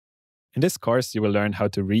In this course, you will learn how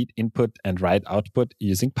to read input and write output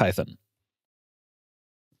using Python.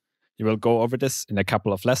 You will go over this in a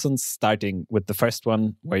couple of lessons, starting with the first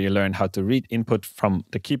one, where you learn how to read input from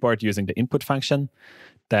the keyboard using the input function,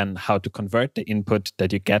 then how to convert the input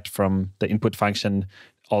that you get from the input function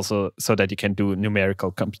also so that you can do numerical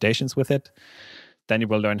computations with it. Then you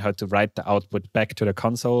will learn how to write the output back to the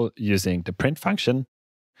console using the print function,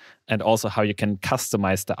 and also how you can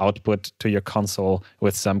customize the output to your console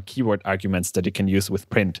with some keyword arguments that you can use with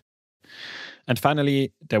print. And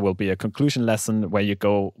finally, there will be a conclusion lesson where you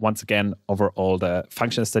go once again over all the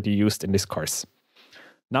functions that you used in this course.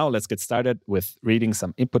 Now let's get started with reading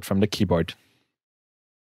some input from the keyboard.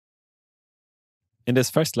 In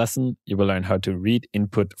this first lesson, you will learn how to read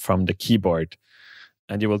input from the keyboard.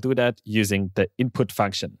 And you will do that using the input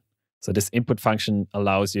function. So this input function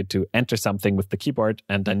allows you to enter something with the keyboard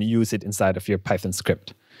and then use it inside of your Python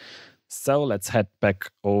script. So let's head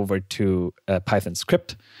back over to a Python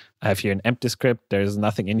script. I have here an empty script. There's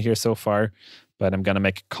nothing in here so far, but I'm going to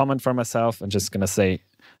make a comment for myself. I'm just going to say,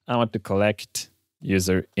 I want to collect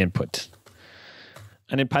user input.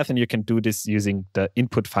 And in Python, you can do this using the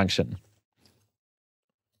input function.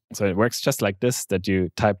 So it works just like this, that you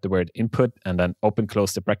type the word input and then open,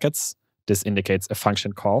 close the brackets. This indicates a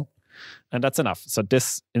function call. And that's enough. So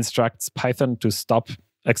this instructs Python to stop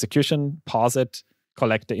execution, pause it,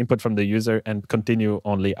 collect the input from the user, and continue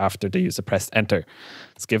only after the user pressed enter.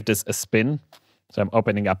 Let's give this a spin. So I'm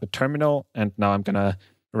opening up a terminal, and now I'm going to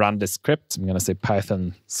run this script. I'm going to say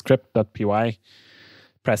python script.py,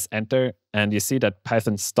 press enter, and you see that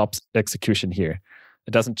Python stops execution here.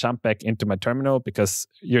 It doesn't jump back into my terminal because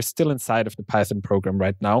you're still inside of the Python program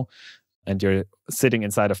right now, and you're sitting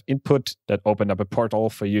inside of input that opened up a portal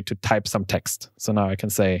for you to type some text. So now I can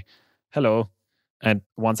say, hello, and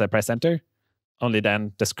once I press enter, only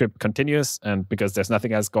then the script continues, and because there's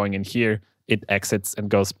nothing else going in here, it exits and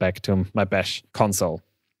goes back to my bash console.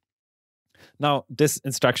 Now, this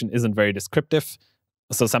instruction isn't very descriptive,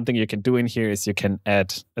 so something you can do in here is you can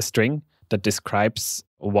add a string that describes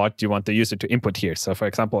what you want the user to input here. So for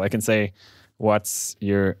example, I can say, what's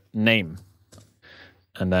your name?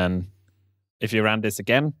 And then if you run this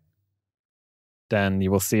again, then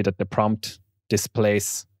you will see that the prompt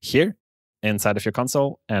displays here inside of your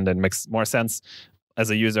console, and it makes more sense. As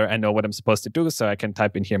a user, I know what I'm supposed to do, so I can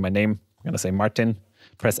type in here my name. I'm going to say Martin,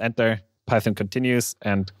 press enter, Python continues,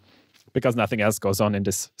 and because nothing else goes on in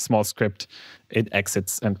this small script, it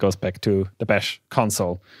exits and goes back to the bash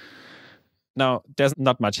console. Now, there's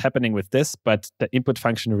not much happening with this, but the input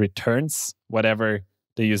function returns whatever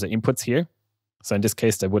the user inputs here. So in this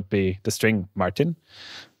case, that would be the string Martin.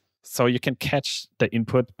 So you can catch the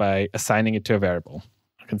input by assigning it to a variable.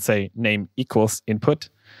 I can say name equals input.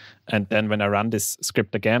 And then when I run this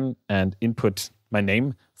script again and input my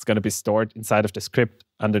name, it's going to be stored inside of the script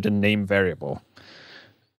under the name variable.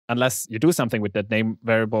 Unless you do something with that name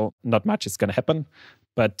variable, not much is going to happen.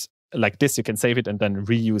 But like this, you can save it and then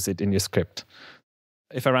reuse it in your script.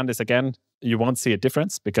 If I run this again, you won't see a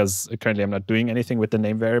difference because currently I'm not doing anything with the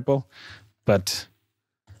name variable. But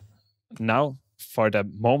now, for the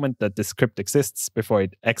moment that the script exists, before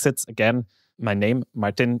it exits again, my name,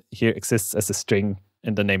 Martin, here exists as a string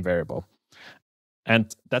in the name variable.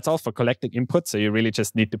 And that's all for collecting input. So you really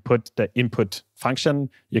just need to put the input function.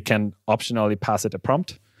 You can optionally pass it a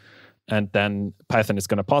prompt. And then Python is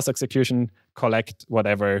going to pause execution, collect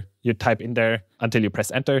whatever you type in there until you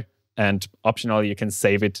press enter. And optionally, you can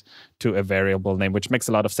save it to a variable name, which makes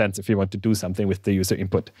a lot of sense if you want to do something with the user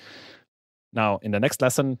input. Now, in the next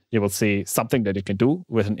lesson, you will see something that you can do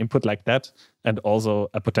with an input like that, and also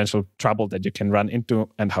a potential trouble that you can run into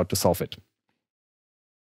and how to solve it.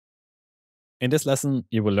 In this lesson,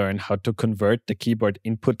 you will learn how to convert the keyboard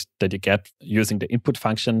input that you get using the input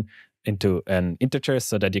function into an integer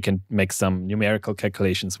so that you can make some numerical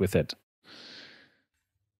calculations with it.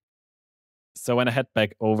 So when I head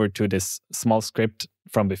back over to this small script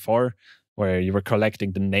from before, where you were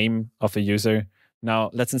collecting the name of a user,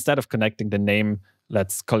 now let's, instead of connecting the name,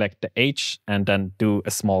 let's collect the age and then do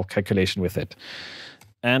a small calculation with it.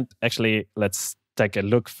 And actually, let's take a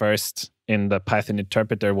look first in the Python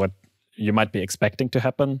interpreter what you might be expecting to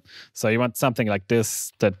happen. So you want something like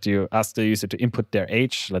this, that you ask the user to input their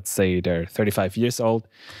age. Let's say they're 35 years old,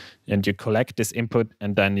 and you collect this input,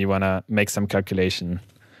 and then you want to make some calculation.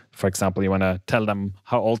 For example, you want to tell them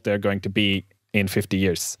how old they're going to be in 50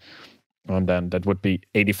 years. And then that would be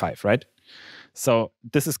 85, right? So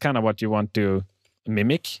this is kind of what you want to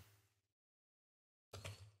mimic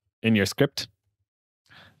in your script.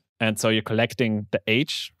 And so you're collecting the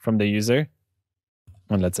age from the user.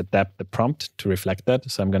 And let's adapt the prompt to reflect that.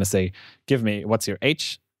 So I'm going to say, give me what's your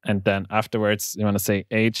age? And then afterwards, you want to say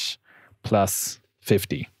age plus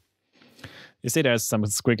 50. You see there's some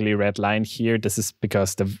squiggly red line here. This is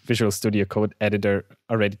because the Visual Studio Code editor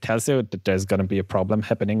already tells you that there's going to be a problem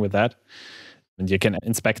happening with that. And you can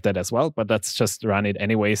inspect that as well, but let's just run it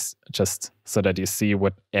anyways, just so that you see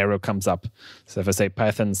what error comes up. So if I say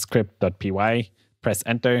python script.py, press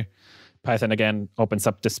enter, Python again opens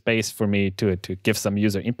up the space for me to give some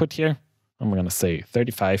user input here. I'm going to say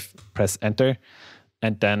 35, press enter.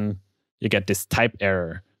 And then you get this type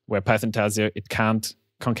error where Python tells you it can't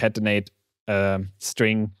concatenate a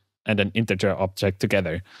string and an integer object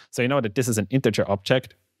together. So you know that this is an integer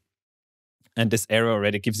object. And this error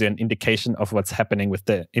already gives you an indication of what's happening with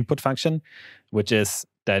the input function, which is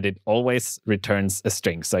that it always returns a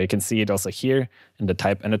string. So you can see it also here in the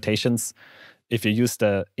type annotations. If you use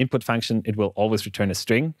the input function, it will always return a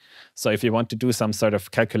string. So if you want to do some sort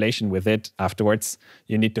of calculation with it afterwards,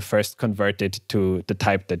 you need to first convert it to the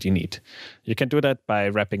type that you need. You can do that by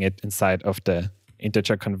wrapping it inside of the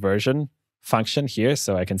integer conversion function here.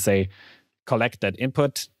 So I can say, collect that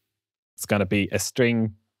input. It's going to be a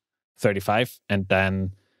string 35, and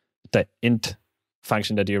then the int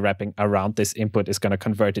function that you're wrapping around this input is going to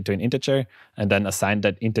convert it to an integer and then assign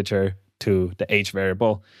that integer to the age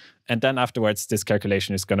variable. And then afterwards, this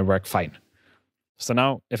calculation is going to work fine. So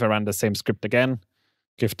now if I run the same script again,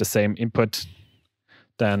 give the same input,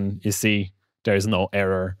 then you see there is no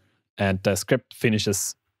error and the script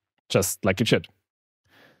finishes just like it should.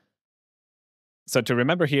 So to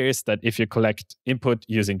remember here is that if you collect input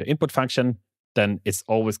using the input function, then it's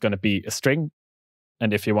always going to be a string.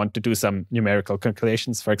 And if you want to do some numerical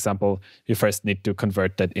calculations, for example, you first need to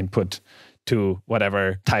convert that input to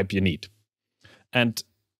whatever type you need. And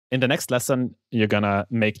in the next lesson, you're going to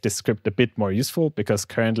make this script a bit more useful because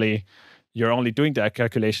currently you're only doing the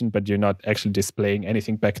calculation, but you're not actually displaying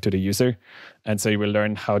anything back to the user. And so you will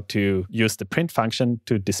learn how to use the print function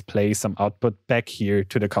to display some output back here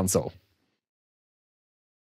to the console.